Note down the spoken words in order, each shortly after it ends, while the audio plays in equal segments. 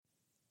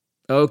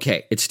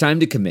Okay, it's time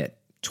to commit.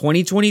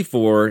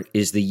 2024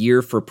 is the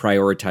year for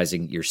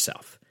prioritizing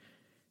yourself.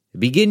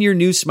 Begin your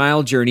new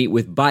smile journey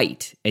with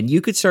Byte, and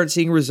you could start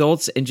seeing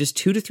results in just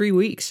 2 to 3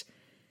 weeks.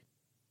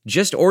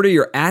 Just order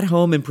your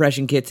at-home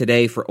impression kit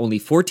today for only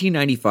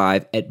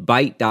 $14.95 at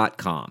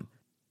Byte.com.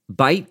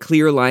 Byte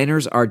clear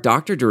liners are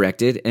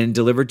doctor-directed and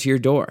delivered to your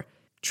door.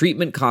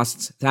 Treatment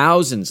costs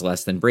thousands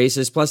less than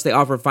braces, plus they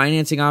offer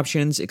financing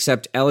options,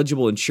 accept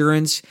eligible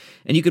insurance,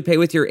 and you could pay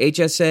with your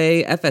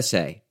HSA,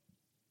 FSA.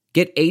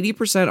 Get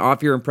 80%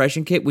 off your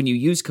impression kit when you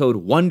use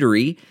code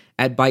WONDERY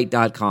at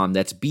Byte.com.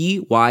 That's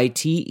BYTE.com.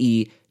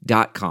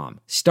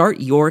 Start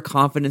your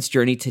confidence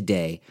journey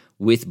today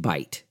with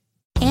Byte.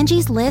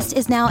 Angie's List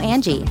is now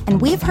Angie, and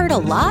we've heard a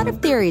lot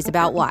of theories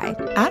about why.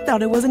 I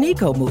thought it was an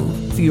eco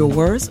move. Fewer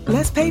words,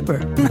 less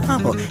paper.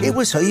 No, it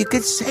was so you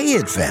could say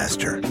it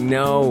faster.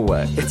 No,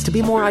 it's to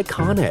be more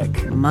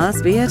iconic.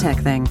 Must be a tech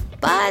thing.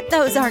 But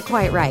those aren't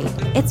quite right.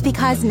 It's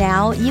because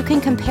now you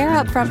can compare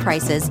upfront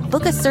prices,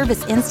 book a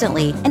service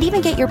instantly, and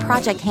even get your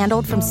project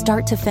handled from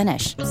start to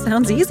finish.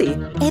 Sounds easy.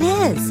 It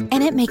is,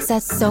 and it makes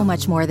us so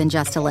much more than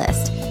just a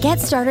list. Get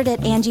started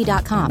at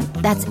Angie.com.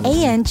 That's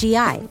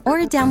ANGI, or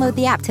download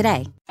the app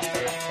today.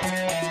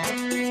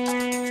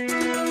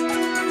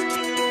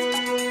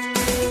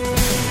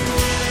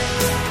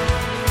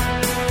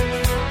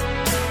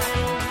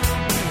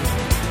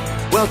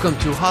 Welcome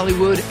to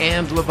Hollywood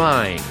and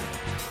Levine.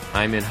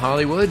 I'm in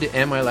Hollywood,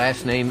 and my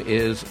last name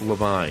is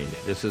Levine.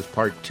 This is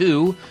part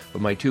 2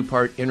 of my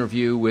 2-part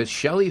interview with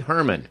Shelley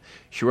Herman.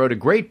 She wrote a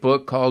great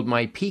book called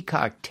My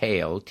Peacock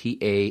Tale,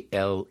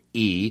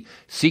 T-A-L-E,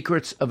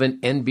 Secrets of an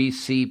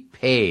NBC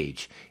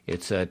Page.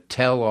 It's a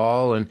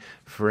tell-all, and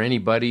for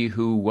anybody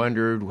who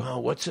wondered,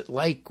 well, what's it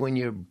like when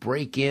you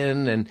break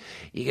in and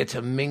you get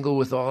to mingle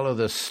with all of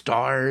the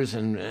stars?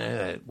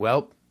 And,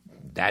 well,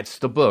 that's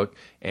the book,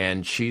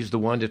 and she's the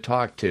one to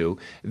talk to.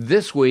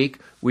 This week,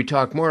 we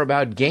talk more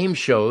about game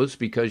shows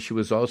because she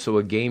was also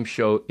a game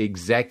show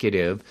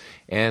executive.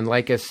 And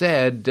like I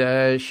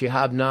said, she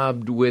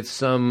hobnobbed with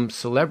some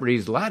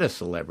celebrities, a lot of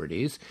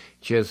celebrities.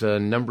 She has a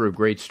number of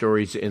great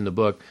stories in the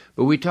book.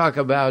 But we talk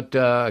about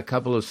a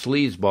couple of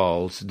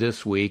sleazeballs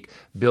this week,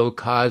 Bill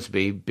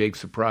Cosby, big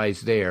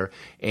surprise there,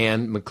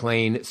 and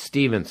MacLean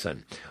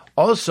Stevenson.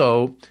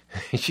 Also,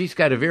 she's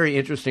got a very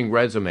interesting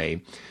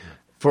resume.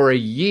 For a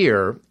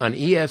year on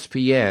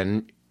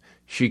ESPN,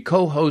 she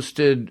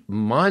co-hosted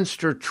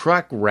monster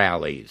truck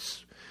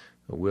rallies.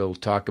 We'll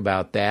talk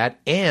about that.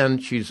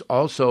 And she's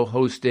also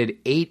hosted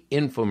 8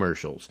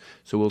 infomercials.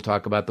 So we'll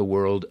talk about the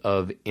world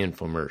of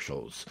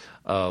infomercials.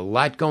 A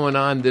lot going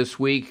on this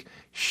week.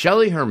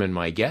 Shelley Herman,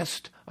 my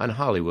guest on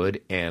Hollywood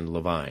and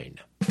Levine.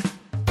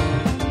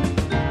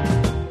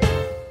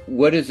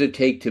 What does it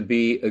take to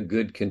be a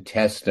good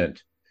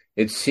contestant?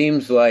 It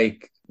seems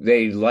like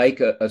they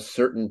like a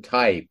certain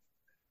type,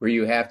 where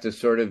you have to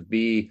sort of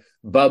be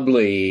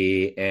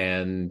bubbly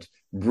and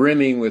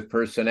brimming with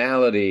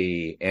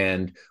personality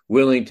and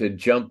willing to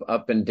jump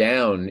up and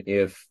down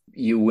if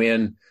you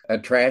win a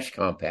trash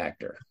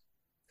compactor.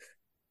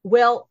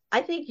 Well,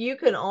 I think you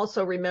can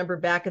also remember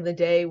back in the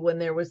day when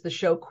there was the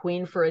show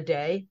Queen for a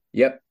Day.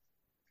 Yep.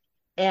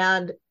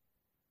 And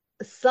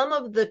some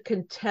of the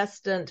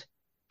contestant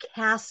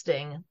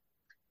casting,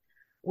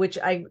 which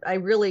I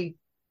really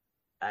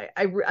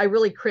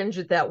cringe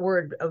at that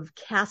word of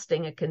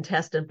casting a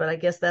contestant, but I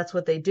guess that's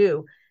what they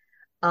do.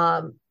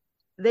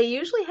 They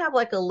usually have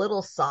like a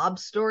little sob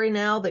story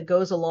now that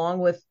goes along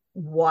with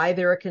why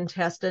they're a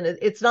contestant.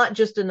 It's not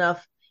just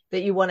enough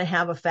that you want to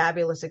have a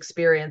fabulous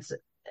experience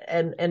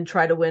and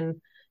try to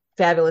win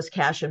fabulous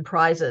cash and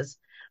prizes.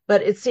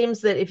 But it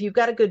seems that if you've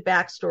got a good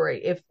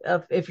backstory,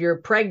 if you're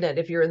pregnant,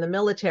 if you're in the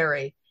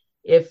military,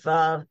 if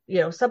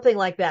something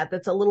like that,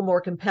 that's a little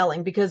more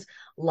compelling, because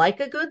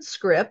like a good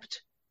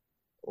script,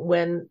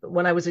 when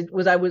I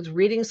was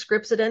reading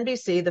scripts at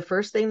NBC, the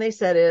first thing they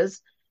said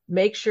is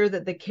make sure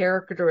that the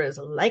character is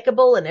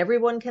likable and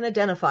everyone can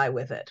identify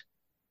with it.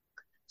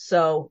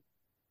 So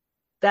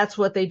that's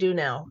what they do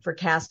now for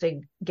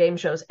casting game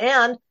shows.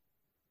 And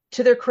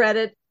to their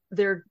credit,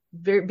 they're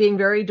being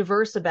very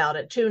diverse about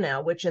it too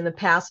now, which in the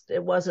past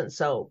it wasn't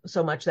so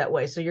much that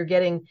way. So you're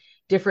getting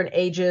different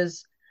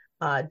ages,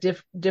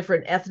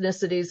 different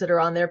ethnicities that are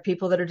on there.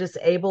 People that are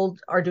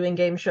disabled are doing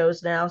game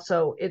shows now.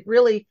 So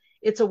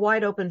it's a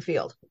wide open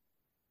field.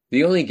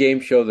 The only game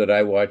show that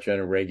I watch on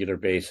a regular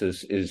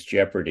basis is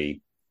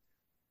Jeopardy!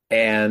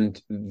 And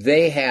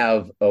they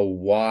have a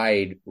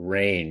wide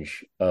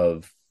range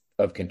of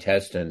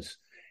contestants.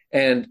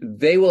 And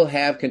they will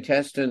have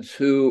contestants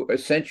who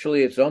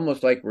essentially, it's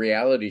almost like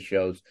reality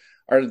shows,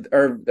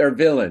 are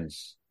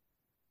villains.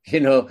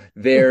 They're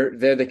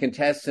the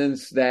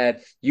contestants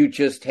that you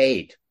just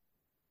hate.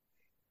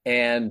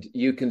 And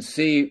you can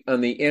see on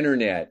the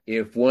internet,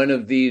 if one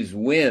of these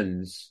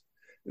wins,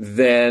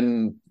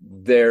 then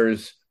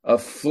there's a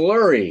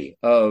flurry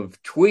of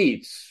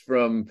tweets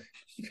from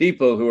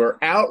people who are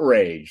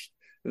outraged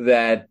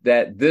that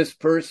this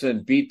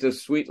person beat the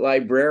sweet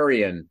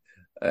librarian.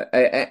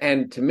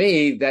 And to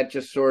me, that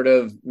just sort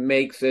of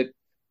makes it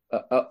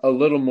a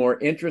little more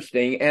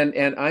interesting.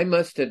 And I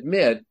must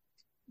admit,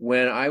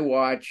 when I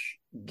watch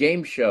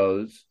game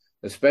shows,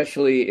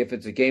 especially if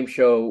it's a game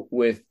show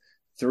with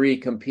three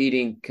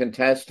competing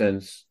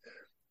contestants,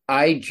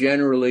 I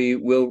generally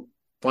will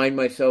find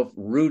myself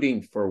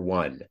rooting for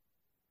one.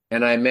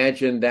 And I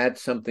imagine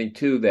that's something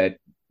too that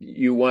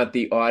you want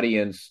the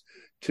audience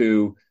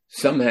to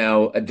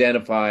somehow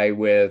identify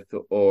with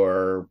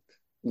or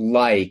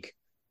like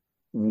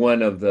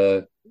one of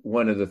the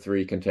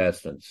three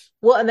contestants.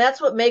 Well, and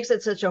that's what makes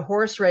it such a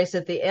horse race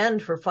at the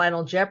end for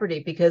Final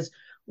Jeopardy, because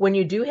when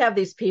you do have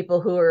these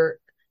people who are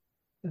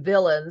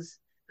villains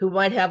who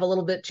might have a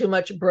little bit too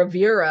much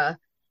bravura,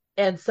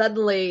 and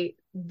suddenly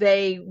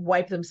they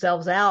wipe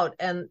themselves out,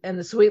 and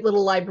the sweet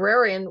little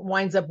librarian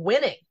winds up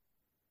winning.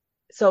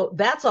 So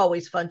that's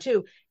always fun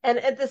too. And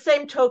at the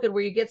same token,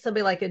 where you get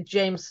somebody like a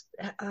James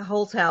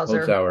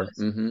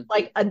Holzhauer,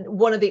 like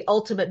one of the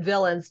ultimate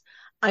villains.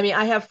 I mean,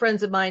 I have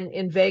friends of mine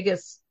in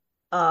Vegas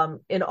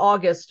in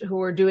August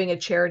who are doing a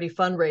charity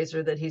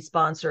fundraiser that he's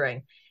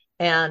sponsoring.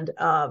 And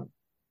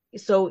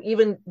so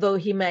even though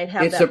he might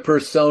have it's a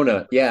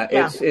persona. Yeah.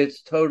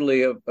 It's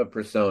totally a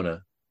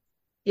persona.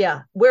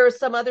 Yeah. Whereas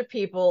some other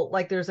people,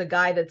 like there's a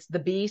guy that's the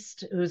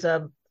Beast, who's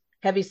a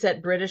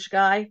heavyset British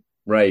guy.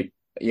 Right.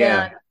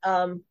 Yeah.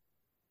 And,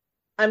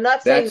 I'm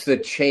not saying that's the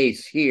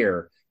chase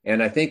here.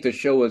 And I think the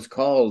show was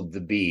called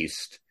The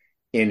Beast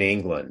in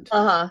England.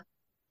 Uh-huh.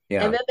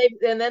 Yeah.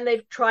 And then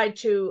they've tried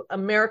to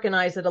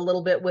Americanize it a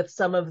little bit with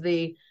some of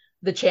the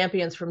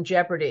champions from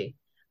Jeopardy.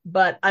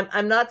 But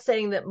I'm not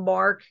saying that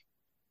Mark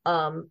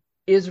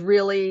is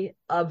really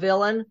a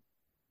villain,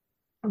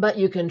 but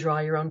you can draw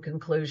your own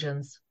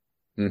conclusions.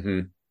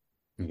 Mm-hmm.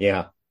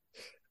 Yeah.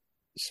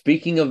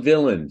 Speaking of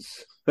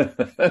villains,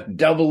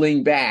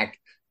 doubling back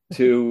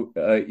to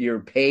your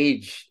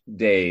Page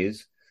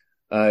days,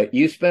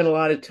 you spent a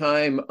lot of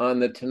time on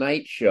The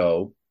Tonight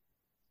Show.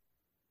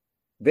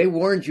 They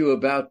warned you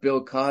about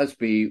Bill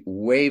Cosby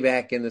way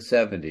back in the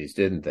 70s,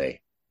 didn't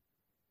they?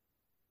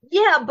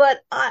 Yeah, but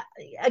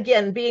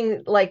again,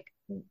 being like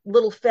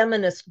little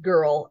feminist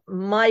girl,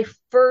 my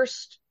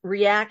first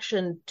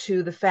reaction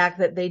to the fact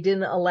that they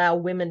didn't allow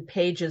women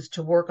pages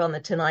to work on The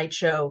Tonight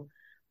Show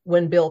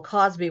when Bill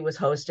Cosby was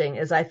hosting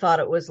is I thought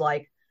it was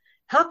like,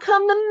 how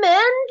come the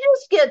men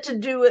just get to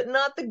do it,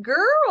 not the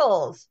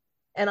girls?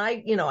 And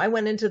I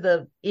went into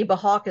the Eba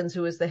Hawkins,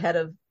 who was the head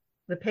of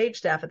the Page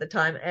staff at the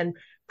time, and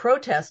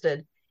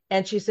protested.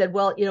 And she said,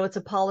 well, it's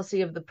a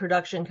policy of the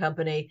production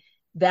company.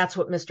 That's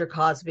what Mr.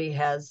 Cosby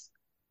has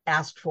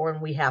asked for,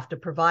 and we have to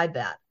provide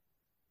that.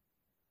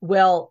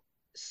 Well,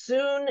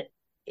 soon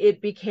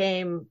it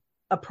became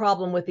a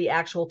problem with the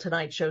actual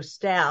Tonight Show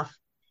staff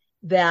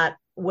that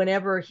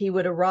whenever he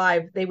would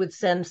arrive, they would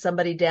send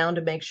somebody down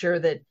to make sure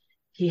that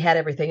he had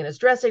everything in his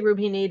dressing room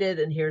he needed,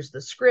 and here's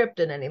the script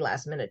and any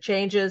last minute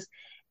changes.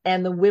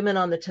 And the women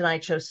on the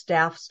Tonight Show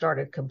staff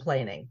started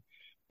complaining.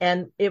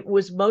 And it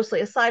was mostly,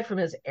 aside from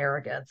his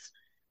arrogance,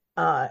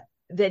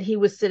 that he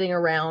was sitting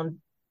around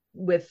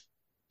with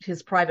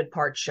his private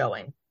parts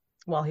showing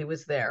while he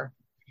was there.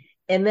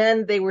 And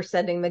then they were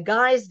sending the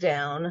guys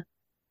down,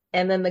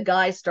 and then the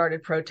guys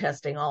started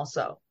protesting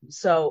also.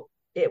 So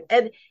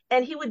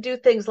and he would do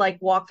things like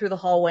walk through the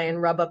hallway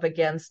and rub up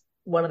against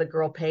one of the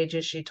girl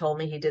pages. She told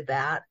me he did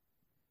that.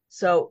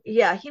 So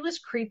yeah, he was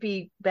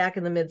creepy back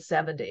in the mid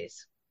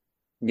 70s.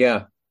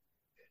 Yeah.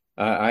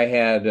 I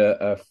had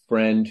a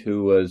friend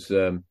who was,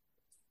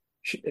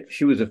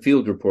 she was a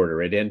field reporter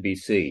at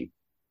NBC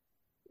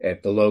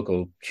at the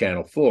local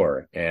Channel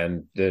 4,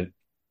 and the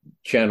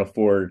Channel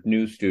 4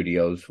 news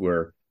studios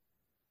were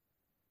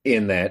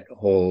in that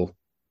whole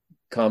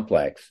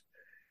complex.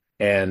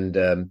 And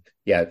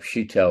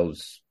she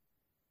tells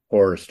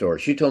horror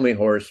stories. She told me a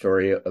horror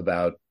story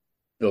about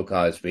Bill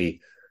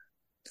Cosby.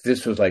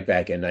 This was like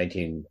back in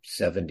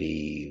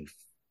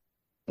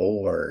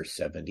 1974,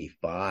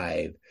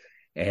 75.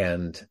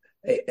 And,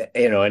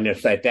 and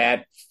it's like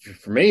that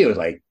for me, it was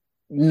like,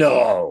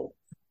 no,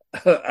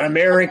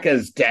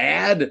 America's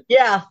dad.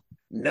 Yeah.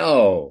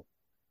 No.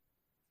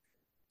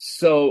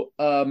 So,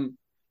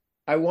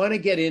 I want to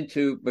get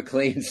into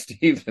MacLean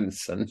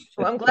Stevenson.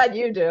 Well, I'm glad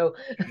you do.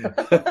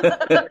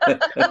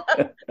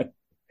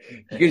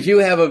 Because you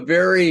have a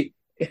very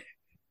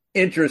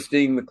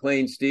interesting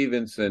MacLean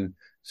Stevenson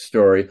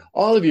story.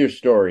 All of your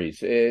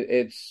stories,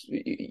 it's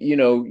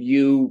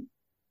you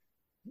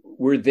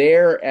were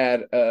there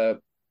at a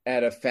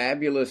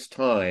fabulous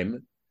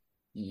time.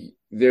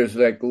 There's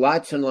like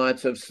lots and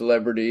lots of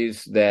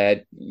celebrities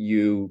that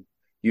you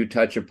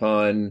touch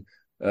upon.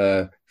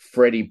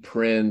 Freddie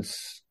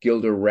Prince,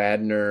 Gilda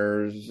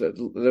Radner's.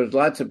 There's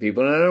lots of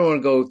people, and I don't want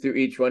to go through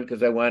each one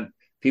because I want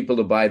people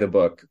to buy the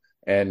book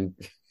and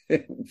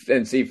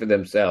see for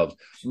themselves.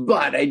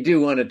 But I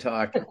do want to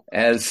talk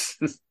as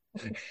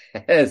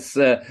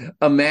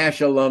a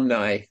MASH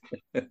alumni.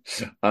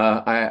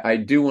 I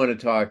do want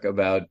to talk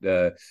about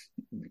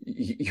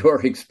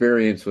your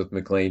experience with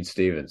MacLean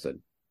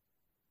Stevenson.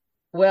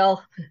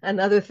 Well,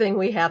 another thing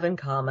we have in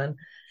common.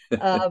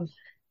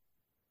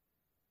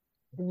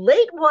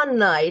 Late one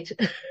night,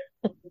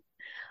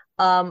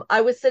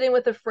 I was sitting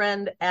with a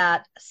friend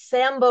at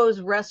Sambo's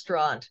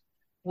restaurant,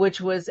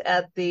 which was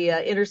at the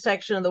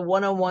intersection of the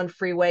 101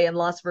 freeway and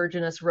Las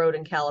Virgenes Road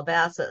in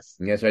Calabasas.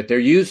 That's right. There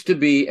used to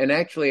be, and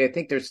actually, I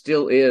think there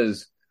still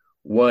is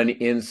one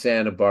in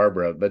Santa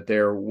Barbara, but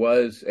there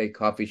was a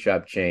coffee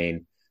shop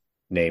chain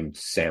named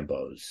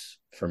Sambo's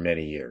for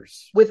many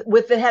years.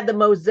 They had the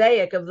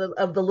mosaic of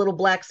the little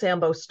black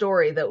Sambo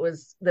story that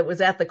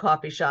was at the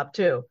coffee shop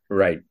too.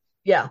 Right.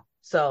 Yeah.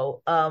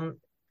 So, and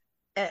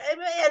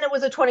it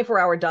was a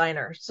 24-hour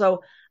diner.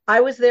 So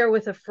I was there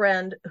with a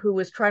friend who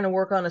was trying to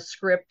work on a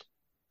script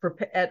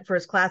for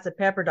his class at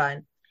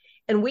Pepperdine.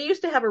 And we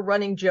used to have a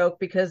running joke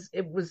because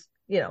it was,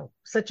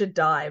 such a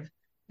dive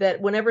that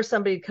whenever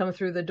somebody would come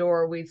through the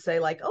door, we'd say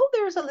like, oh,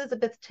 there's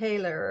Elizabeth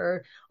Taylor,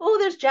 or, oh,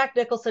 there's Jack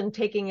Nicholson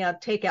taking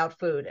out takeout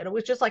food. And it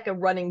was just like a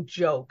running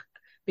joke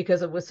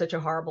because it was such a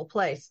horrible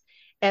place.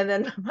 And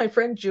then my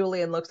friend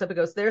Julian looks up and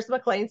goes, there's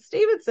MacLean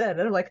Stevenson.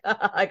 And I'm like,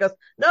 I goes,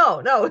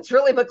 no, it's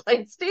really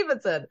MacLean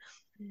Stevenson.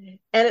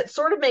 And it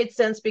sort of made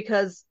sense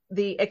because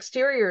the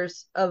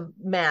exteriors of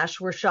MASH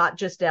were shot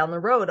just down the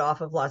road off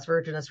of Las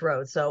Virgenes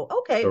Road. So,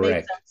 okay, it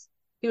made sense.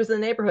 He was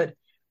in the neighborhood,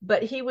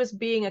 but he was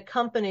being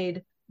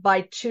accompanied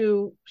by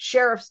two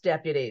sheriff's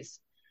deputies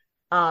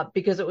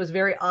because it was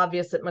very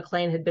obvious that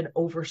MacLean had been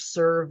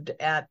overserved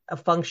at a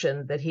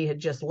function that he had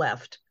just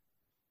left.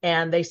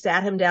 And they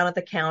sat him down at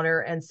the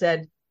counter and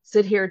said,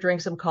 sit here,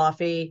 drink some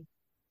coffee,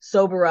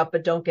 sober up,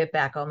 but don't get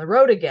back on the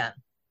road again.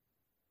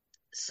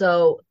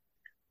 So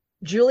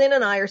Julian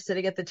and I are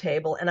sitting at the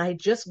table, and I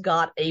just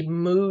got a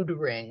mood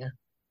ring.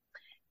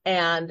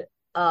 And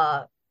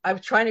I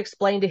was trying to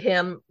explain to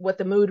him what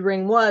the mood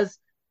ring was.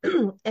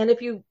 And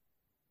if you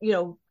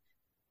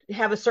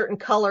have a certain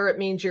color, it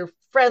means you're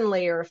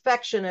friendly or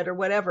affectionate or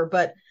whatever.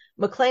 But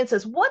MacLean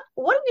says, what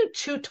are you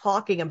two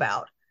talking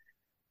about?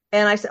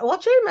 And I said, well,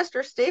 gee,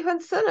 Mr.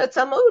 Stevenson, it's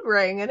a mood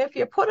ring. And if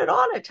you put it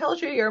on, it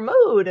tells you your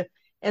mood.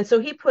 And so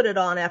he put it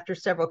on after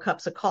several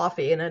cups of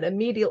coffee, and it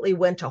immediately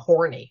went to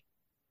horny.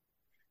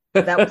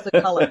 That was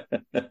the color,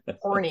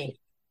 horny.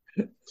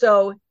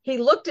 So he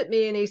looked at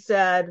me and he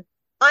said,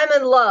 I'm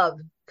in love.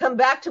 Come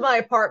back to my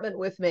apartment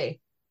with me.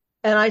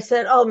 And I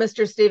said, oh,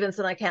 Mr.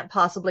 Stevenson, I can't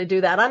possibly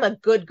do that. I'm a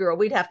good girl.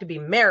 We'd have to be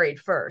married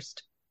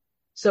first.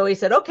 So he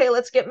said, okay,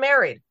 let's get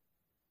married.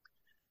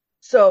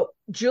 So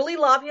Julie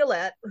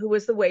Laviolette, who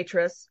was the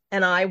waitress,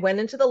 and I went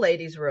into the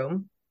ladies'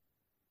 room,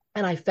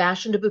 and I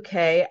fashioned a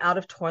bouquet out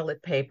of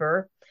toilet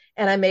paper,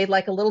 and I made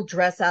like a little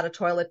dress out of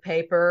toilet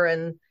paper,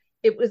 and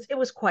it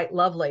was quite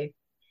lovely.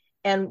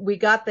 And we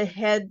got the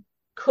head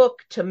cook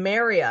to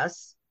marry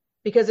us,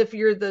 because if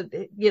you're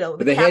the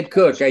head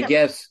cook, I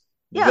guess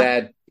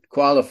that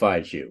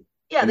qualifies you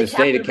in the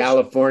state of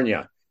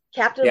California.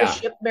 Captain of the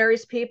ship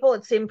marries people.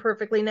 It seemed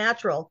perfectly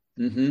natural.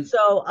 Mm-hmm.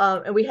 So,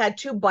 and we had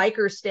two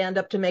bikers stand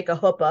up to make a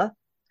huppah.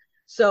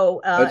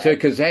 So,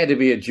 because it had to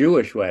be a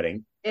Jewish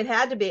wedding. It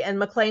had to be. And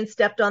MacLean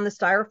stepped on the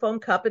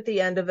styrofoam cup at the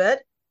end of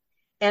it,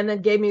 and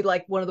then gave me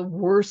like one of the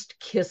worst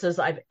kisses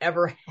I've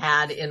ever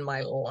had in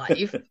my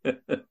life.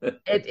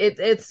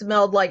 It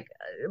smelled like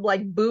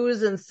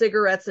booze and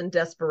cigarettes and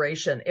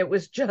desperation. It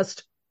was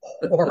just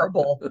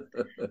horrible.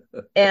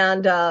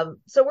 And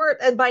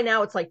and by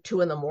now it's like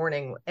 2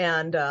 a.m.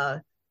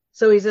 And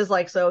so he says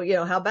like,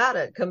 so how about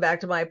it? Come back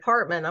to my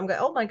apartment. I'm going,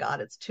 oh my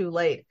God, it's too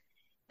late.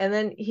 And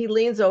then he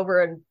leans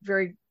over and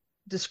very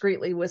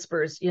discreetly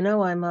whispers,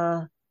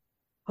 I'm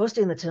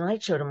hosting the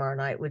Tonight Show tomorrow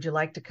night. Would you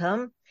like to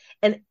come?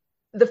 And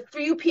the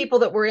few people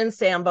that were in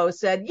Sambo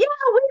said, yeah,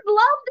 we'd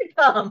love to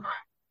come.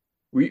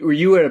 Were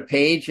you at a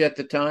page at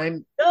the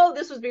time? No,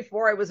 this was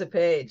before I was a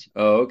page.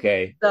 Oh,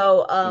 okay.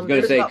 So I was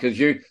going to say, because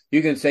you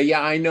can say,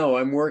 yeah, I know,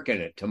 I'm working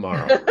it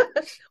tomorrow.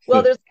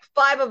 Well, there's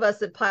 5 of us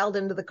that piled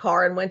into the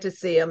car and went to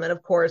see him. And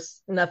of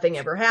course, nothing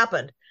ever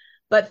happened.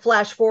 But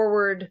flash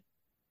forward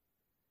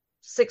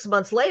 6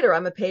 months later,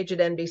 I'm a page at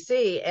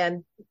NBC,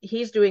 and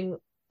he's doing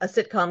a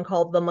sitcom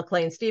called The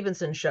MacLean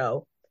Stevenson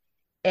Show.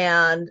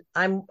 And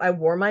I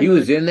wore my... He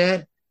was in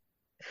that?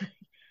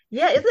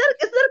 Yeah, isn't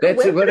that a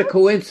coincidence? What a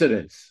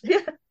coincidence.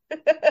 Yeah.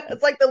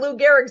 It's like the Lou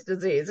Gehrig's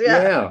disease.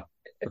 Yeah.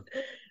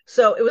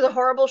 So it was a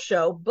horrible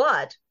show,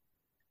 but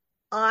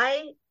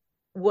I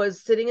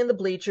was sitting in the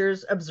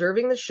bleachers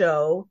observing the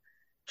show,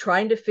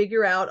 trying to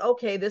figure out,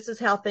 okay, this is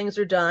how things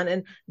are done,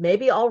 and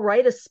maybe I'll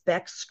write a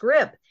spec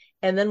script.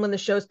 And then when the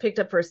show's picked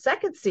up for a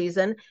second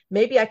season,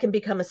 maybe I can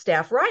become a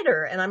staff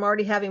writer. And I'm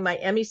already having my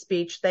Emmy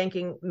speech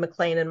thanking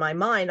MacLean in my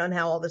mind on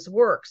how all this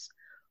works.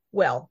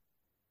 Well,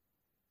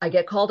 I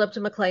get called up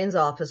to MacLean's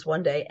office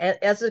one day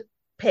as a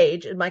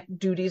page, in my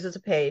duties as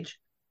a page.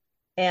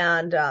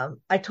 And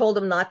I told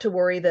him not to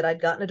worry, that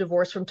I'd gotten a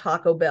divorce from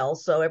Taco Bell,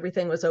 so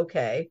everything was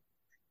okay.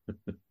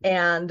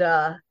 And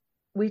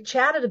we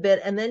chatted a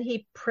bit, and then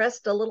he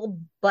pressed a little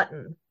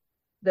button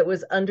that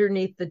was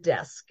underneath the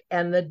desk,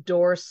 and the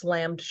door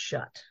slammed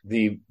shut.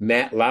 The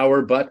Matt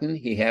Lauer button,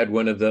 he had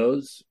one of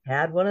those?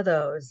 Had one of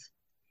those.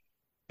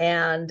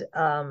 And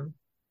a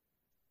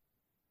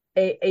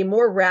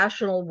more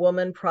rational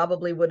woman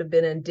probably would have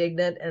been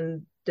indignant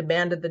and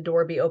demanded the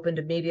door be opened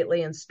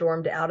immediately and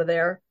stormed out of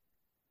there.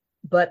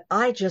 but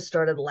I just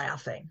started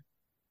laughing.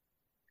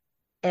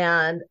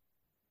 And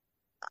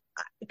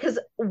because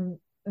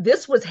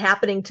this was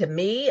happening to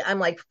me, I'm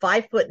like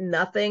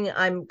 5'0".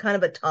 I'm kind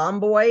of a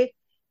tomboy,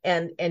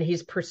 and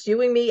he's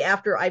pursuing me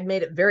after I'd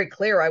made it very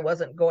clear I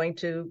wasn't going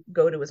to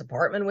go to his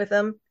apartment with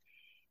him.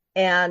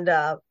 And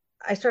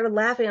I started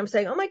laughing. I'm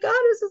saying, "Oh my God,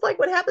 this is like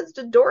what happens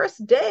to Doris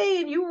Day,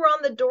 and you were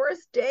on the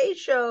Doris Day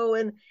show,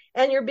 and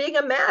you're being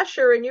a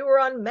masher, and you were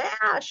on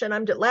MASH." And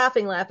I'm just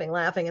laughing,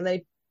 and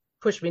they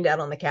pushed me down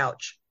on the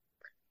couch,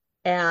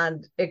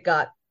 and it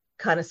got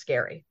kind of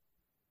scary.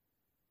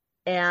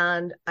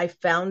 And I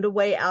found a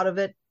way out of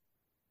it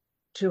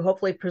to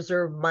hopefully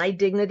preserve my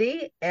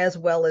dignity as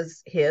well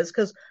as his.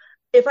 Because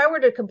if I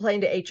were to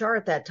complain to HR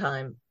at that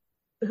time,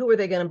 who were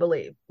they going to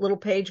believe? Little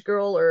page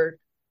girl or,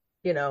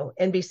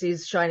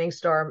 NBC's shining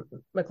star,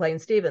 MacLean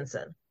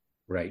Stevenson?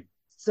 Right.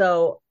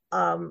 So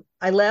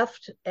I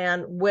left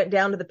and went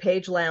down to the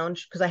Page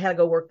Lounge because I had to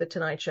go work the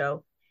Tonight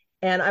Show.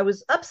 And I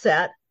was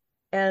upset.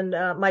 And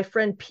my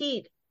friend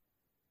Pete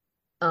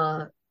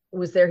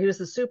was there. He was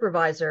the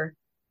supervisor.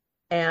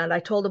 And I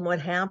told him what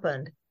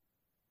happened.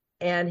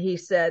 And he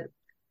said,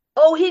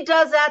 "Oh, he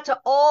does that to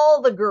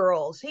all the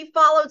girls. He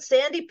followed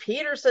Sandy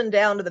Peterson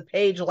down to the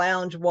Page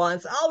Lounge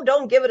once. Oh,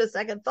 don't give it a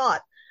second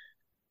thought."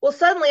 Well,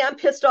 suddenly I'm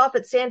pissed off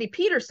at Sandy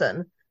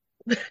Peterson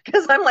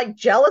because I'm like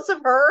jealous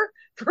of her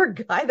for a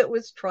guy that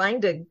was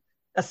trying to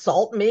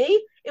assault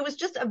me. It was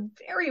just a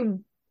very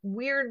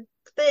weird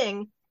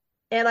thing.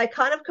 And I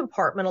kind of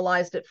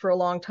compartmentalized it for a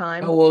long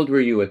time. How old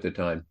were you at the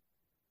time?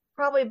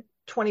 Probably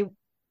 20.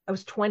 I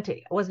was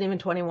 20. I wasn't even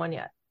 21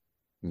 yet.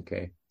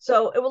 Okay.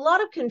 So it was a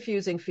lot of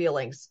confusing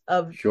feelings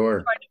of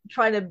Sure.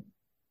 trying to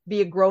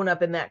be a grown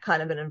up in that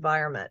kind of an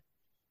environment.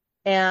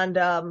 And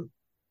I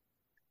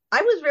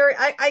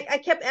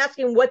kept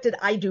asking, what did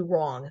I do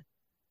wrong?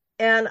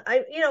 And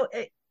I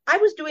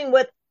was doing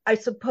what I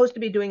was supposed to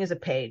be doing as a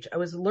page. I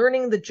was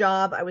learning the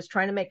job. I was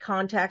trying to make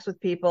contacts with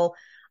people.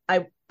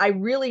 I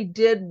really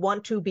did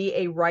want to be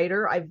a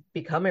writer. I've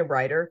become a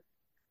writer,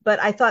 but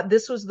I thought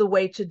this was the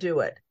way to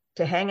do it.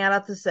 To hang out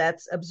at the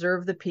sets,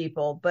 observe the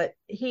people, but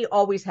he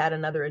always had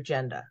another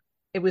agenda.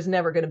 It was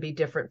never going to be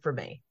different for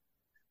me.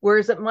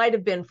 Whereas it might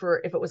have been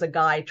for if it was a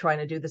guy trying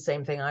to do the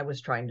same thing I was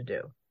trying to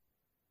do.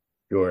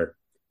 Sure.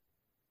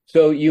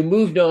 So you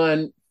moved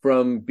on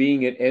from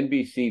being at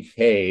NBC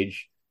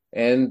Page,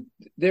 and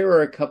there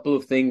are a couple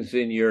of things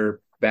in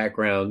your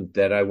background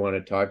that I want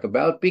to talk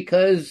about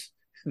because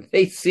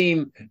they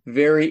seem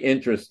very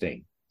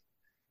interesting.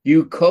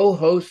 You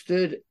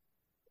co-hosted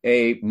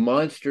a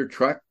monster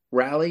truck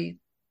rally?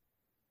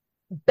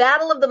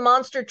 Battle of the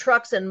Monster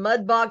Trucks and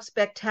Mud Bog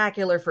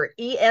Spectacular for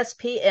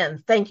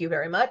ESPN. Thank you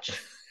very much.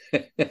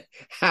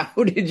 How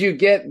did you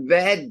get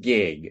that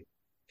gig?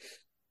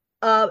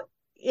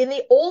 In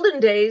the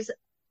olden days,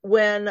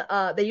 when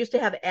they used to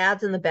have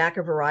ads in the back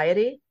of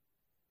Variety,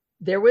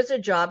 there was a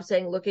job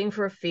saying looking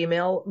for a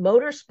female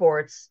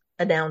motorsports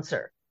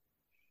announcer.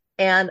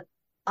 And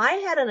I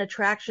had an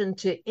attraction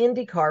to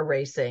IndyCar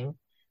racing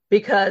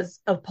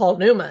because of Paul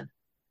Newman.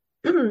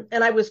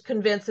 And I was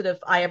convinced that if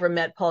I ever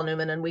met Paul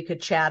Newman and we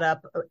could chat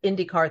up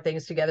IndyCar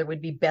things together, we'd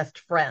be best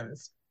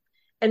friends.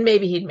 And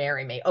maybe he'd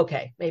marry me.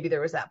 Okay, maybe there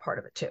was that part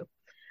of it too.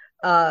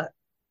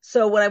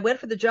 So when I went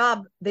for the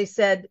job, they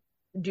said,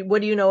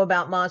 "What do you know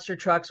about monster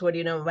trucks? What do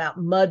you know about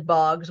mud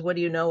bogs? What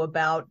do you know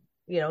about,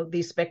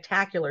 these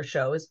spectacular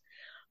shows?"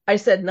 I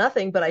said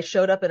nothing, but I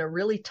showed up in a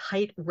really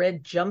tight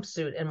red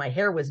jumpsuit and my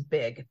hair was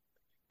big.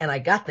 And I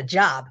got the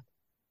job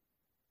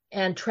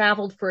and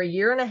traveled for a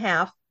year and a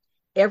half.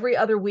 Every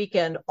other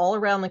weekend, all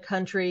around the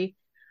country.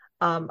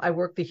 I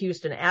worked the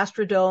Houston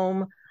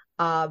Astrodome.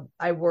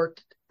 I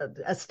worked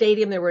a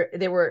stadium.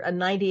 There were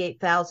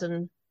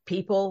 98,000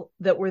 people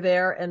that were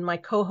there, and my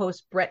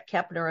co-host Brett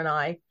Kepner and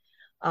I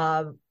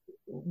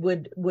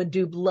would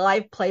do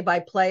live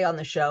play-by-play on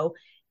the show.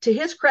 To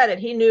his credit,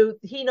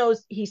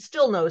 he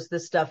still knows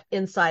this stuff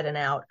inside and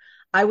out.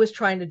 I was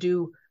trying to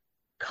do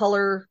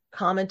color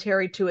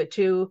commentary to it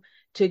too,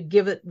 to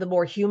give it the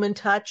more human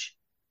touch.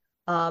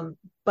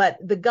 But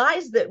the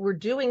guys that were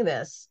doing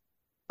this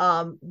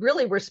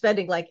really were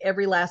spending like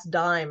every last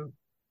dime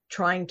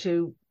trying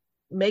to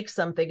make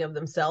something of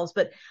themselves.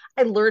 But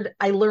I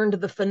learned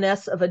the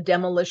finesse of a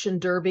demolition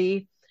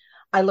derby.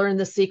 I learned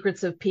the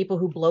secrets of people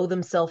who blow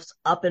themselves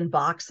up in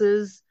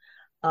boxes,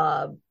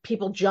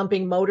 people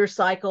jumping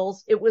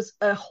motorcycles. It was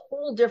a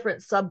whole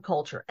different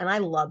subculture, and I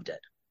loved it.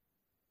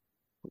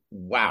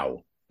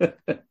 Wow.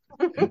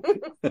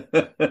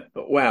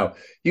 Wow.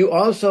 You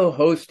also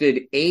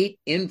hosted 8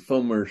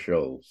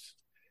 infomercials.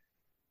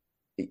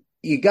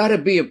 You got to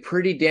be a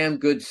pretty damn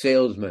good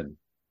salesman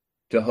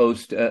to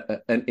host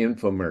an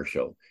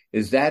infomercial.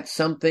 Is that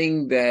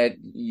something that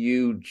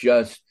you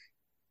just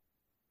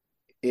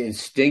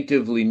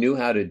instinctively knew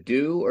how to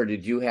do, or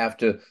did you have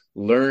to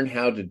learn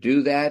how to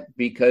do that?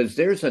 Because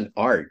there's an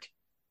art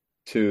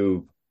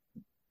to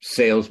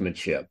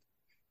salesmanship.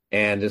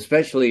 And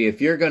especially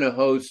if you're going to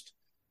host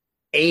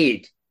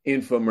 8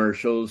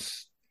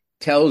 infomercials,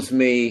 tells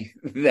me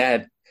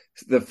that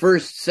the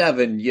first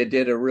 7 you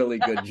did a really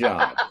good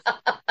job.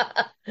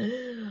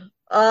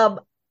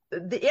 The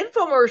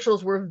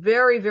infomercials were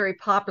very, very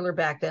popular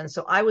back then.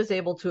 So I was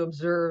able to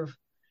observe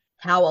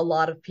how a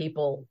lot of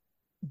people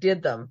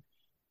did them.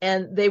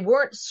 And they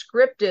weren't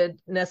scripted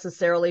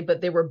necessarily,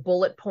 but they were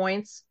bullet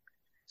points.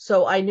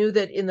 So I knew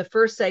that in the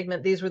first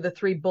segment, these were the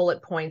 3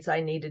 bullet points I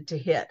needed to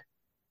hit.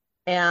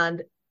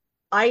 And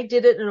I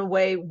did it in a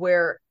way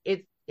where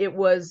it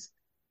was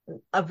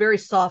a very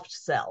soft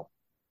sell.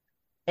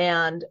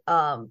 And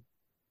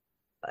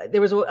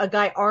there was a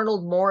guy,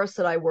 Arnold Morris,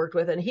 that I worked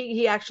with, and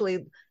he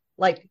actually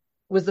like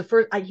was the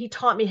first. He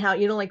taught me how,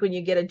 like when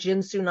you get a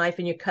Jinsu knife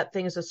and you cut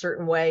things a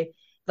certain way.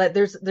 But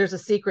there's a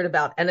secret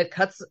about, and it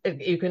cuts.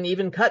 You can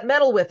even cut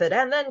metal with it,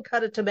 and then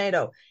cut a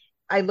tomato.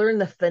 I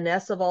learned the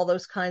finesse of all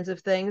those kinds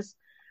of things.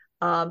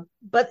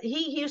 But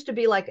he used to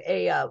be like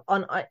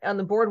on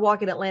the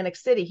boardwalk in Atlantic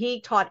City.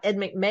 He taught Ed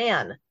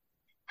McMahon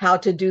how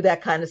to do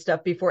that kind of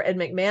stuff before Ed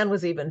McMahon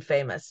was even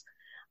famous.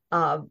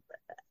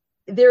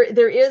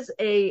 There is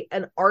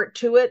an art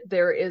to it.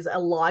 There is a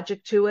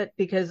logic to it,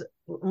 because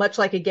much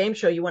like a game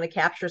show, you want to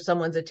capture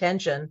someone's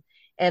attention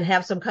and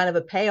have some kind of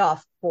a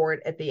payoff for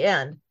it at the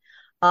end.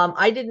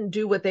 I didn't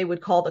do what they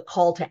would call the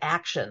call to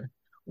action,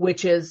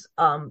 which is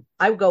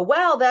I would go,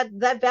 wow,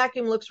 that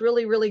vacuum looks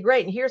really, really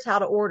great, and here's how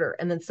to order.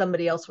 And then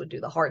somebody else would do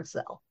the hard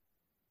sell.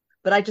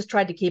 But I just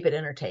tried to keep it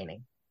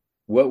entertaining.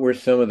 What were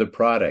some of the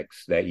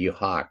products that you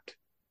hawked?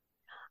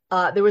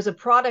 There was a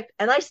product,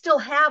 and I still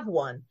have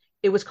one.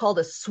 It was called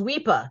a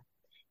sweeper,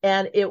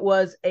 and it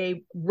was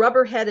a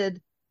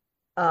rubber-headed,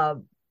 I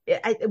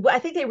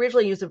think they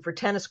originally used it for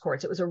tennis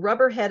courts. It was a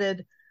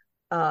rubber-headed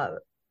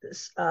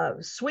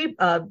sweep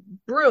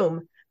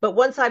broom, but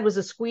one side was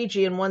a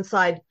squeegee and one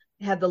side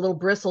had the little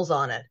bristles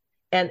on it.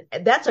 And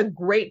that's a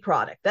great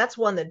product. That's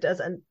one that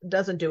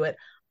doesn't do it.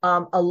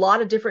 A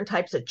lot of different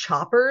types of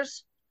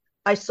choppers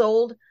I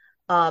sold.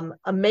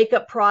 A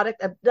makeup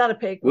product, not a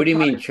makeup. What do you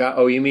mean?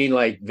 You mean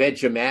like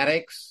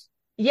Vegematics?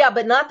 Yeah,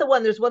 but not the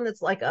one. There's one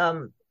that's like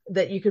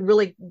that you can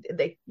really.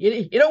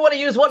 You don't want to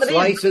use one of these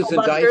slices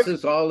and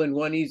dices all in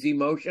one easy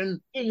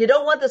motion. You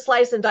don't want the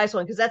slice and dice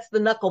one, because that's the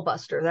knuckle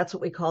buster. That's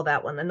what we call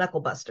that one, the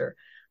knuckle buster.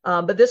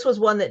 But this was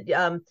one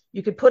that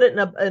you could put it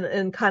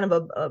in kind of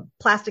a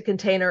plastic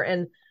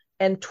container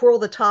and twirl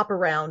the top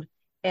around,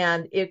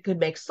 and it could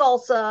make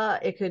salsa.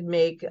 It could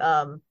make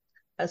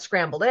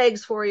scrambled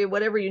eggs for you,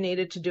 whatever you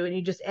needed to do, and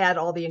you just add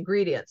all the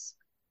ingredients.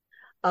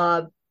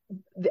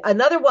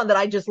 Another one that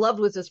I just loved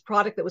was this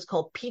product that was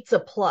called Pizza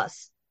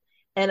Plus,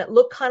 and it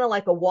looked kind of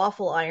like a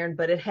waffle iron,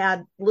 but it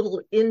had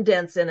little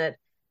indents in it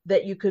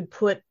that you could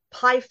put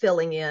pie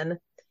filling in,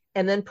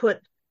 and then put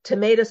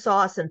tomato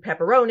sauce and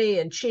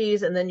pepperoni and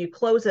cheese, and then you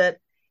close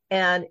it,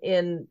 and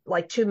in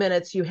like 2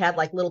 minutes you had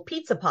like little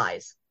pizza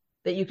pies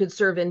that you could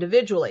serve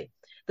individually.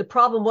 The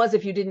problem was,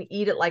 if you didn't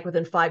eat it like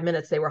within 5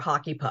 minutes, they were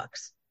hockey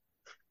pucks.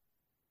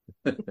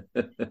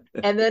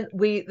 And then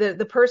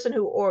the person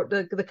or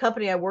the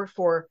company I worked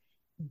for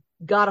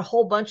got a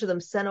whole bunch of them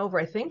sent over,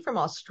 I think from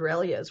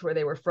Australia is where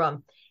they were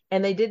from,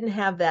 and they didn't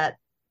have that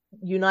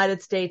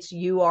United States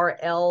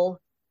URL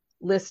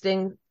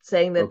listing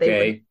saying that they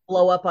would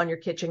blow up on your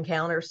kitchen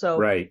counter. So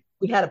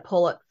we had to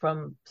pull it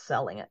from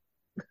selling it.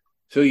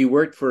 So you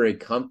worked for a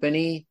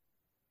company,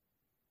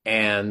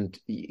 and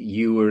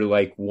you were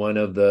like one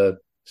of the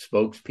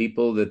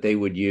spokespeople that they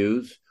would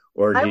use,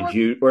 or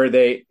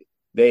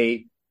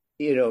they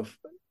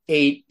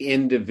 8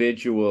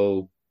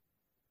 individual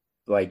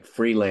like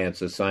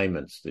freelance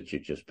assignments that you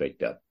just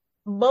picked up?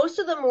 Most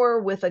of them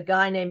were with a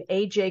guy named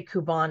AJ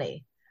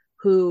Kubani,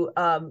 who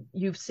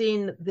you've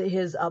seen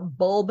his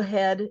Bulb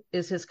Head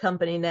is his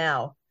company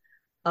now.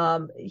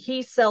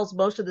 He sells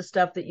most of the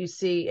stuff that you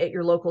see at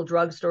your local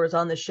drugstores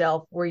on the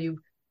shelf, where you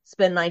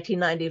spend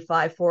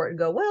 $19.95 for it and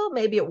go, well,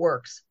 maybe it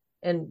works,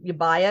 and you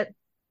buy it.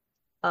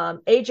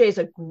 AJ is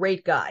a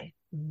great guy,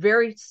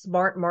 very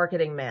smart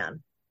marketing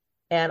man,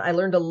 and I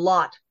learned a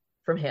lot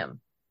from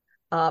him.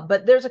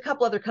 But there's a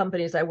couple other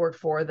companies I worked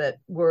for that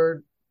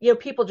were,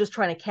 people just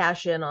trying to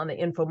cash in on the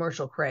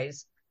infomercial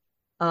craze.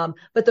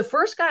 But the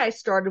first guy I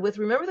started with,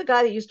 remember the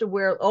guy that used to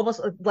wear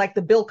almost like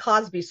the Bill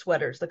Cosby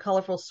sweaters, the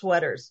colorful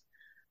sweaters?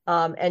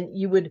 And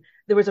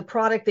there was a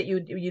product that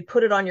you'd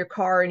put it on your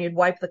car and you'd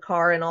wipe the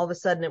car, and all of a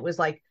sudden it was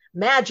like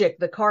magic.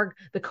 The coat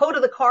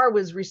of the car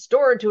was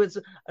restored to its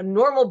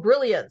normal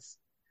brilliance.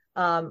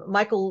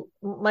 Michael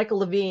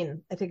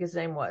Levine, I think his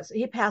name was.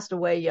 He passed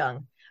away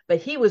young, but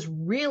he was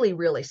really,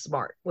 really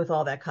smart with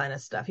all that kind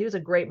of stuff. He was a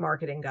great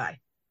marketing guy.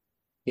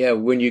 Yeah,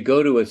 when you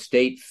go to a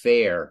state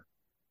fair,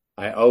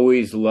 I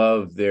always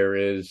love, there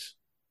is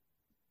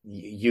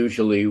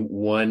usually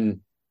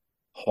one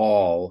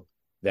hall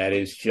that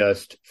is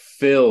just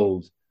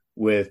filled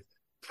with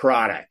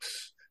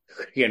products,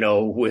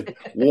 with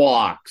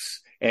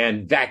walks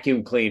and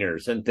vacuum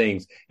cleaners and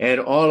things, and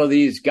all of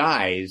these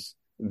guys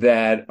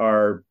that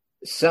are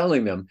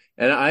selling them.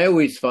 And I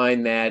always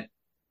find that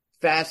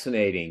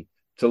fascinating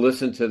to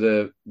listen to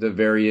the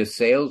various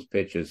sales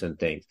pitches and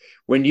things.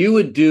 When you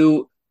would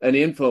do an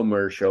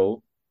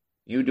infomercial,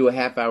 you do a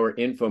half-hour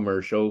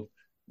infomercial,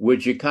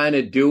 would you kind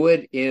of do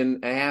it in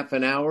a half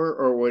an hour,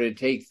 or would it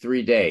take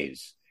 3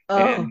 days? Oh.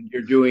 And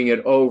you're doing it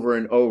over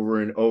and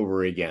over and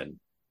over again.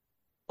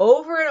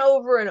 Over and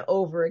over and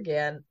over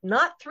again.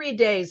 Not 3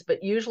 days,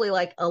 but usually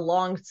like a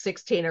long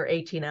 16 or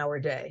 18-hour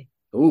day.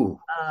 Ooh.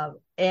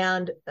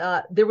 And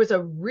there was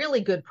a really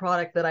good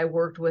product that I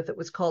worked with. It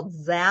was called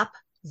Zap,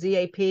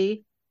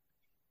 Z-A-P.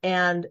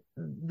 And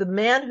the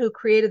man who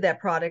created that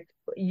product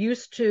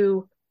used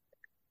to,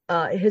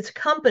 his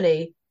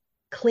company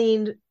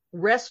cleaned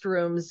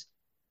restrooms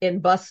in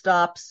bus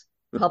stops,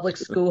 public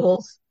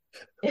schools.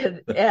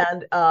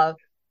 And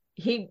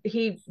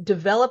he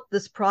developed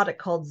this product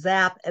called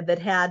Zap that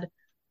had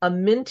a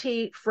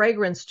minty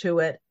fragrance to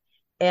it.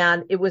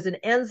 And it was an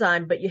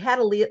enzyme, but you had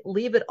to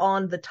leave it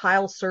on the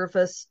tile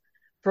surface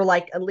for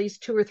like at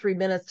least 2 or 3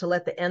 minutes to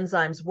let the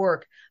enzymes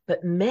work.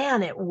 But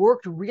man, it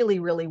worked really,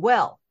 really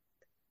well.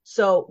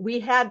 So we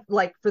had,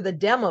 like, for the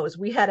demos,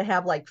 we had to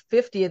have like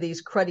 50 of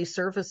these cruddy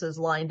surfaces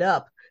lined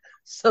up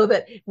so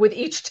that with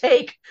each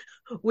take,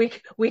 we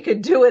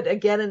could do it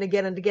again and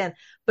again and again.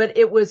 But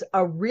it was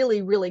a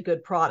really, really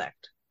good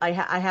product. I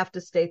have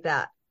to state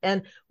that.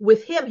 And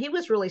with him, he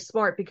was really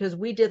smart because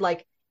we did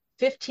like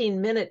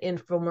 15-minute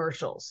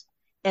infomercials,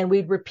 and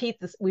we'd repeat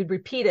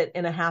it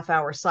in a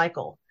half-hour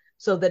cycle,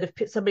 so that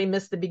if somebody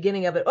missed the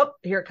beginning of it, oh,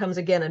 here it comes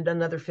again in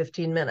another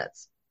 15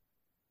 minutes.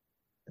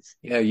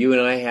 Yeah, you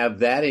and I have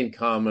that in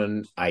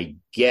common, I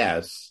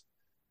guess,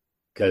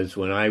 because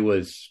when I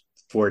was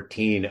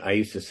 14, I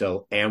used to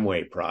sell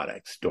Amway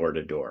products door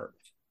to door.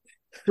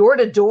 Door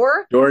to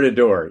door? Door to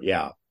door,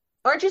 yeah.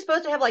 Aren't you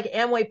supposed to have like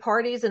Amway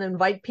parties and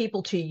invite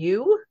people to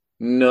you?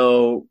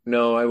 No,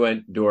 I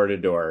went door to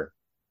door.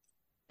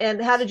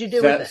 And how did you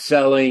do with it?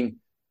 Selling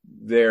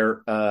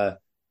their, what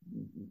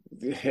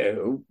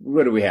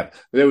do we have?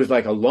 There was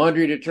like a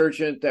laundry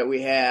detergent that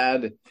we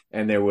had,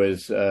 and there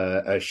was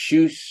a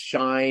shoe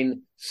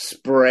shine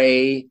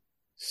spray.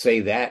 Say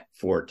that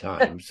 4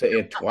 times. Say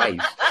it twice.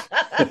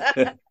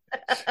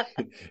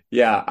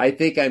 Yeah, I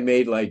think I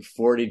made like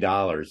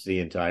 $40 the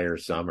entire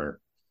summer.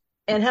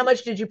 And how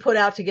much did you put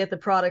out to get the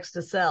products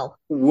to sell?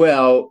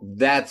 Well,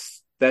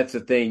 that's the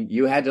thing.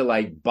 You had to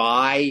like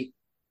buy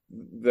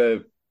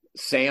the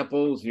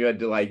samples. You had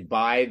to like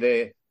buy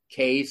the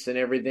case and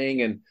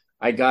everything. And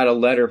I got a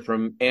letter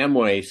from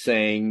Amway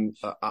saying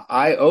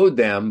I owed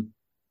them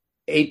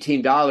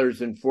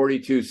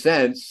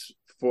 $18.42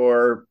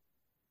 for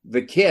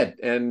the kit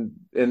and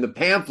the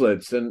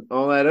pamphlets and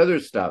all that other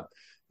stuff.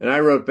 And I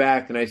wrote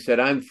back and I said,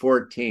 I'm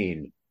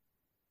 14.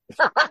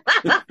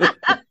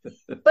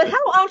 But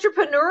how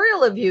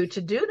entrepreneurial of you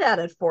to do that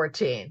at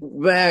 14?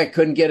 Well, I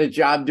couldn't get a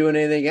job doing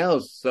anything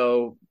else.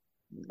 So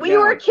you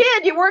were a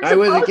kid. You weren't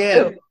supposed to. I was a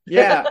kid.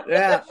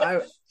 Yeah.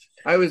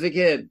 I was a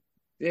kid.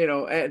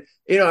 And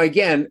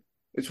again,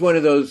 it's one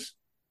of those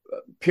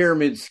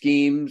pyramid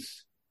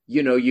schemes.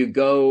 You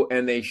go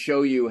and they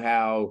show you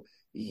how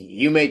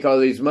you make all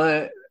this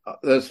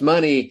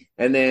money,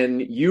 and then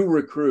you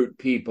recruit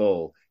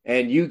people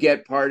and you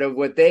get part of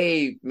what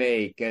they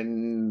make.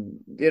 And,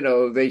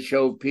 they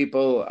show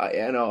people,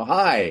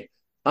 hi,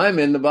 I'm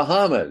in the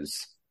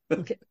Bahamas.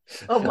 Okay.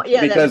 Oh,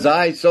 yeah, because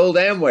I sold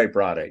Amway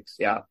products.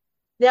 Yeah.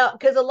 Now,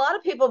 because a lot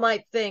of people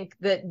might think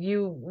that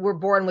you were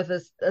born with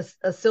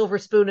a silver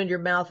spoon in your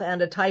mouth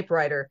and a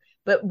typewriter.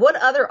 But what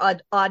other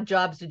odd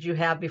jobs did you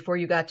have before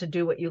you got to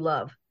do what you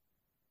love?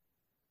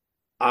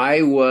 I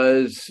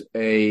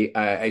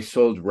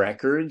sold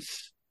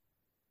records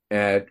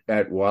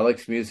at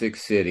Wallach's Music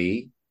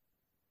City.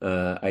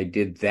 I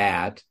did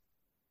that.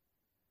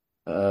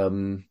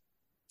 In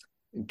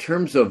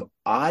terms of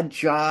odd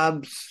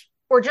jobs,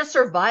 or just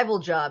survival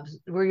jobs,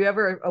 were you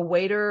ever a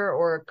waiter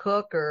or a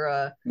cook or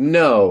a?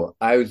 No,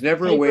 I was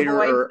never a waiter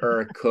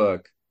or a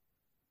cook.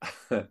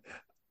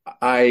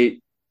 I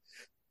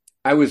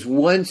was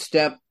one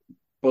step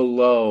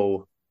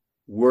below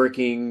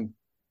working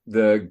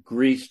the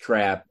grease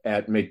trap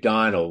at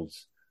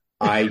McDonald's.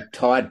 I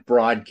taught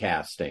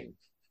broadcasting.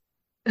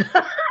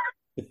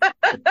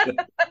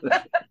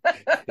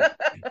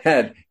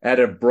 at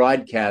a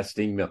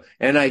broadcasting mill.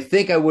 And I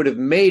think I would have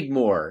made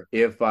more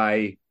if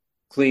I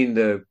cleaned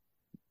the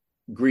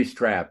grease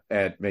trap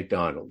at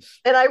McDonald's.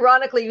 And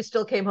ironically, you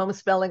still came home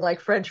smelling like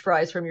French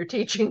fries from your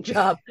teaching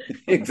job.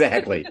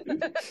 Exactly.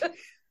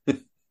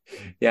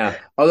 Yeah.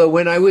 Although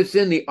when I was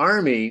in the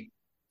Army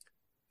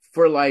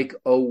for like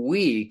a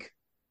week,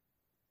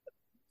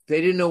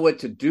 they didn't know what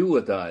to do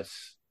with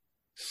us.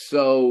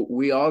 So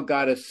we all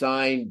got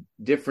assigned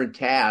different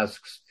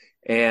tasks,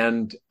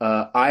 and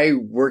I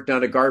worked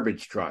on a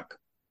garbage truck.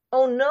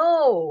 Oh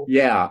no!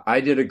 Yeah,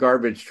 I did a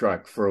garbage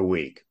truck for a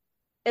week.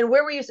 And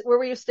where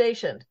were you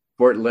stationed?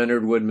 Fort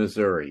Leonard Wood,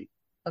 Missouri.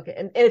 Okay,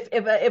 and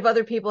if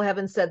other people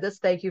haven't said this,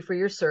 thank you for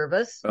your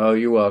service. Oh,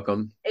 you're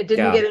welcome. It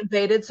didn't get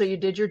invaded, so you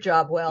did your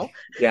job well.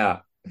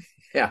 Yeah.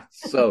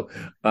 So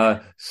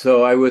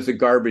I was a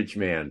garbage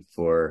man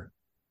for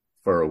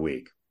a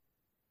week.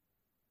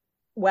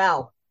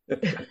 Wow.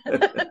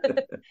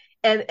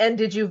 And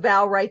did you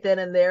vow right then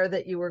and there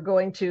that you were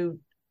going to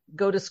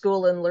go to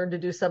school and learn to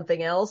do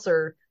something else,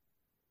 or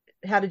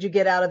did you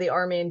get out of the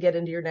Army and get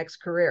into your next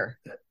career?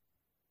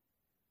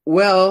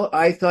 Well,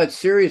 I thought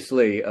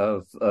seriously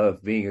of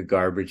being a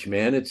garbage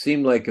man. It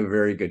seemed like a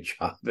very good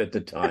job at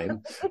the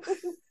time.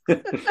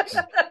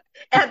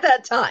 At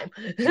that time.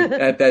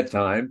 At that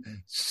time.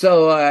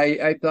 So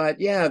I thought,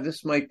 yeah,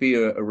 this might be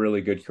a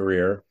really good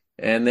career.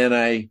 And then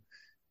I,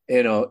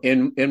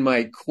 in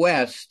my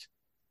quest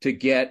to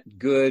get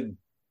good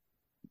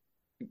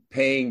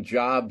paying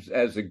jobs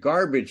as a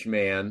garbage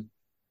man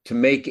to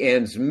make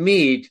ends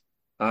meet,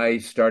 I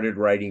started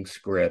writing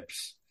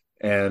scripts,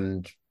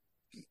 and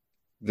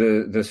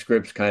the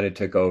scripts kind of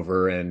took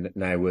over, and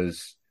I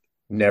was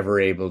never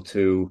able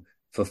to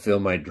fulfill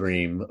my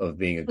dream of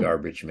being a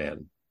garbage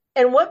man.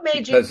 And what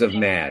made you because of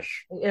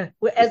MASH? Yeah,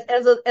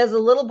 as a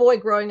little boy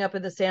growing up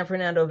in the San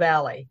Fernando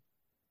Valley,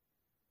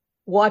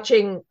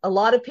 watching a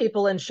lot of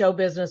people in show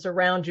business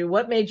around you,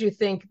 what made you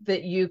think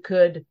that you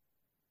could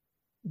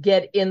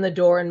get in the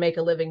door and make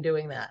a living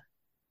doing that?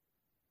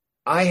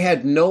 I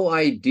had no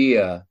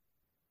idea,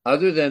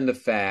 other than the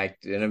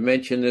fact, and I've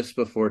mentioned this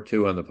before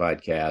too on the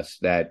podcast,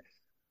 that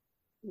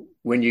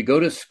when you go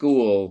to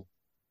school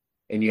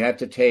and you have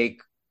to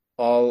take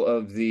all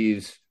of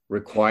these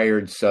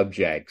required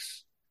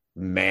subjects,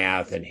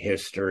 math and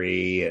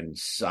history and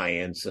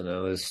science and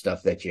all this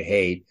stuff that you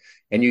hate,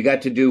 and you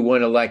got to do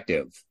one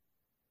elective,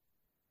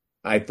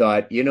 I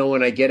thought,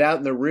 when I get out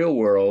in the real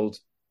world,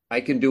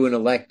 I can do an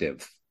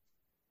elective.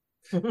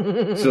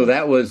 So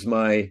that was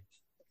my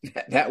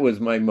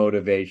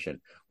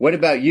motivation. What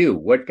about you?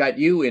 What got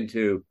you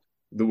into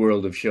the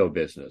world of show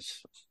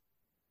business?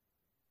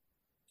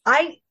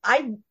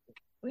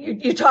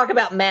 You talk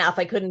about math.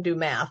 I couldn't do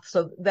math.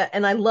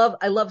 And I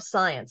love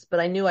science, but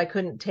I knew I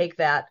couldn't take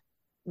that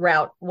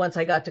route once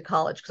I got to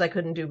college because I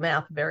couldn't do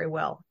math very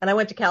well. And I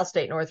went to Cal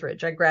State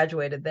Northridge. I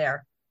graduated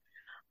there.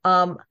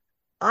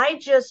 I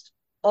just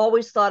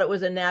always thought it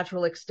was a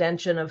natural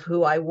extension of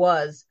who I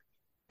was.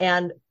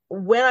 And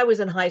when I was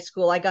in high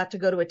school, I got to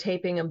go to a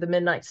taping of the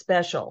Midnight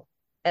Special,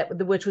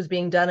 which was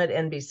being done at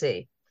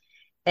NBC.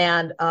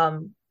 And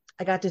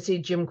I got to see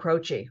Jim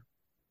Croce.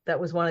 That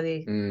was one of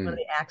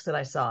the acts that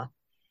I saw.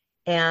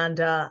 And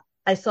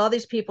I saw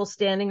these people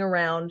standing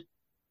around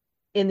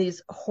in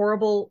these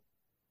horrible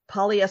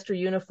polyester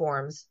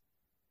uniforms,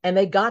 and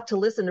they got to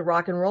listen to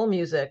rock and roll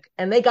music,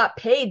 and they got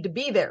paid to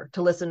be there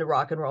to listen to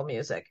rock and roll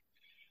music.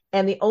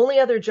 And the only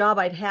other job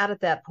I'd had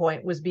at that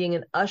point was being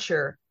an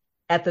usher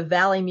at the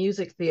Valley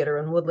Music Theater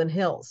in Woodland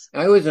Hills.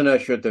 I was an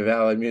usher at the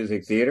Valley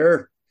Music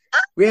Theater.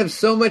 We have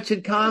so much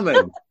in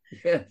common.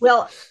 Yeah.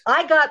 Well,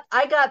 I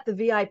got the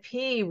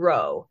VIP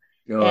row.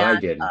 No, I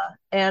didn't.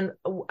 And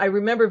I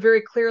remember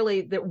very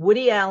clearly that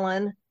Woody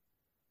Allen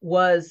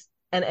was,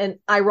 and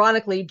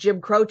ironically,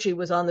 Jim Croce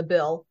was on the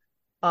bill.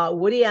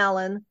 Woody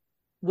Allen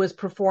was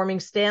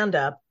performing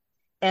stand-up,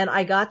 and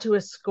I got to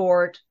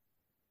escort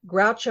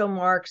Groucho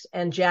Marx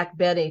and Jack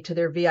Benny to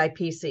their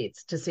VIP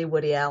seats to see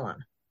Woody Allen.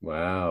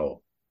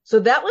 Wow. So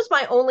that was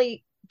my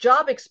only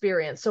job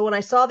experience. So when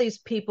I saw these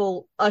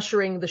people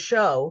ushering the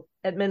show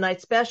at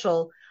Midnight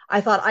Special, I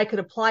thought I could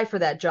apply for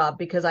that job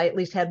because I at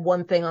least had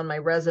one thing on my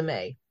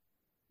resume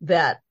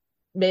that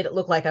made it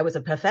look like I was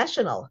a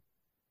professional.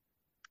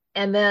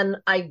 And then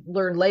I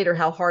learned later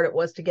how hard it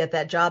was to get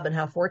that job and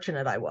how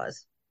fortunate I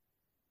was.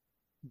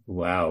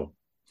 Wow.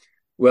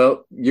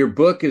 Well, your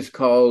book is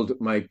called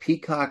My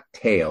Peacock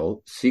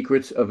Tale,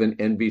 Secrets of an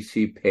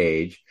NBC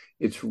Page.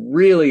 It's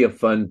really a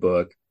fun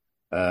book.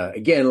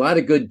 Again, a lot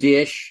of good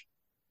dish,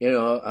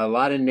 a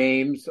lot of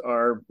names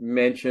are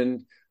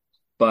mentioned,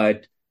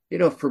 but,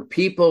 for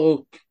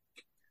people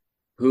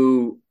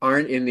who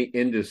aren't in the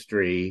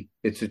industry,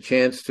 it's a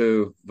chance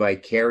to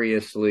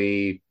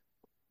vicariously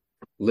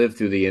live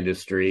through the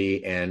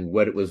industry and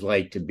what it was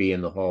like to be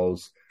in the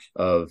halls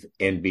of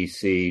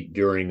NBC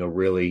during a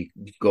really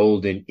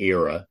golden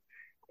era.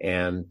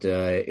 And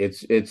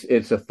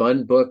it's a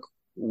fun book.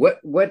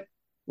 What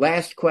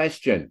last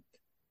question?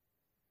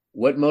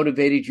 What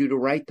motivated you to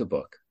write the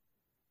book?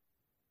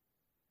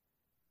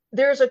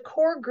 There's a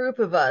core group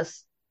of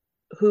us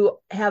who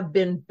have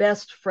been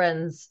best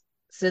friends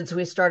since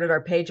we started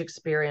our page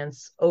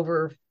experience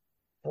over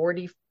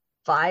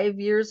 45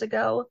 years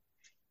ago.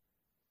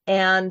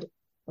 And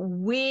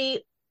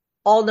we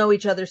all know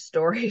each other's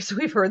stories.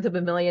 We've heard them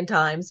a million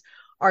times.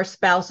 Our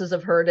spouses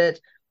have heard it.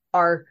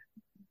 Our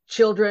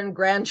children,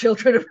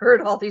 grandchildren have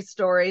heard all these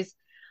stories.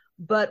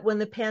 But when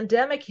the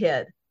pandemic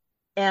hit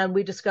and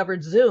we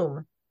discovered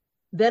Zoom,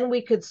 then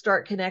we could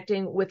start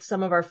connecting with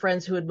some of our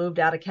friends who had moved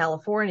out of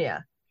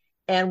California.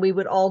 And we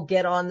would all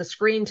get on the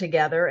screen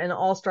together and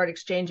all start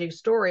exchanging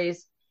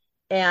stories.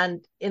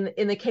 And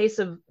in the case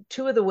of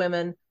two of the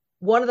women,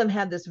 one of them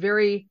had this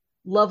very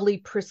lovely,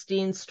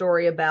 pristine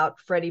story about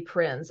Freddie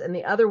Prinze, and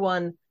the other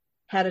one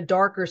had a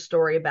darker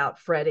story about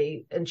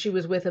Freddie, and she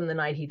was with him the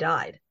night he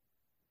died.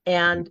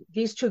 And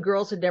these two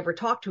girls had never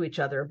talked to each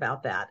other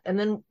about that. And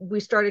then we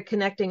started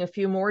connecting a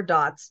few more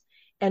dots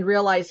and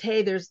realized,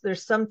 hey,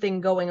 there's something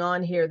going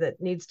on here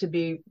that needs to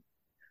be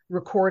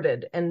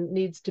recorded and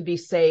needs to be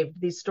saved.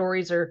 These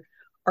stories are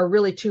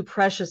really too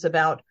precious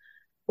about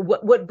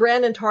what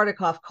Brandon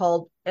Tartikoff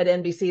called at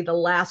NBC the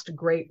last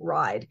great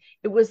ride.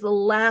 It was the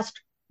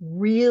last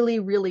really,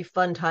 really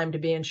fun time to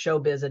be in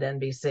showbiz at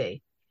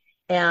NBC.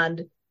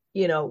 And,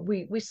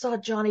 we saw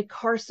Johnny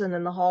Carson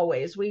in the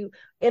hallways. We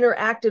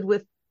interacted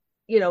with,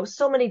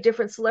 so many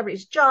different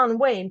celebrities, John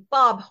Wayne,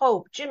 Bob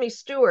Hope, Jimmy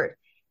Stewart.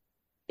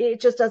 It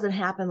just doesn't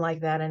happen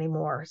like that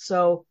anymore.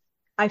 So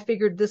I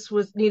figured this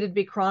needed to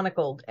be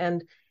chronicled.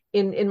 And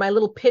in my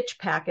little pitch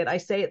packet, I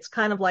say it's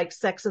kind of like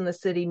Sex and the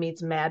City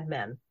meets Mad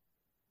Men.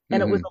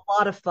 And it was a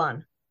lot of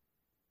fun.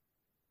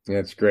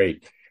 That's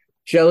great.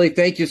 Shelley,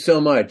 thank you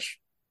so much.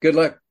 Good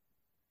luck.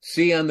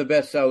 See you on the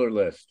bestseller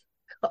list.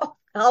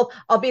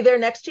 I'll be there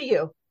next to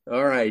you.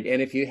 All right.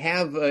 And if you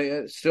have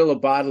still a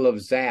bottle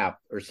of Zap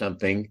or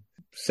something,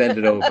 send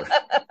it over.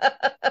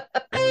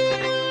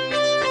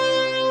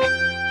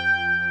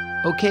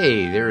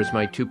 Okay, there is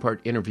my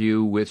two-part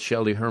interview with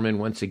Shelley Herman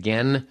once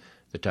again.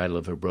 The title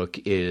of her book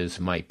is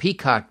My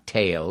Peacock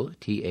Tale,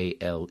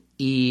 Tale,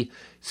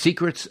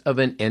 Secrets of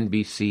an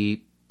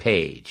NBC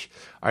Page.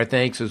 Our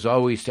thanks, as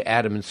always, to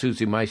Adam and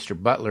Susie Meister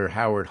Butler,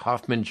 Howard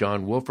Hoffman,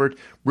 John Wolfert,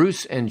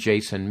 Bruce and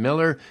Jason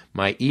Miller.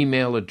 My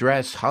email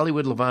address,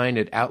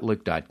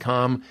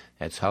 hollywoodlevine@outlook.com.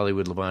 That's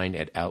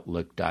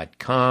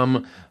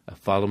hollywoodlevine@outlook.com.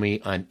 Follow me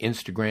on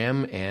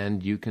Instagram,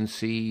 and you can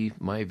see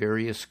my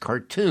various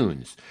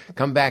cartoons.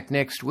 Come back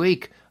next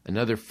week,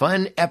 another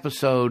fun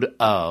episode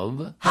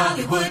of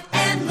Hollywood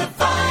and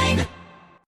Levine.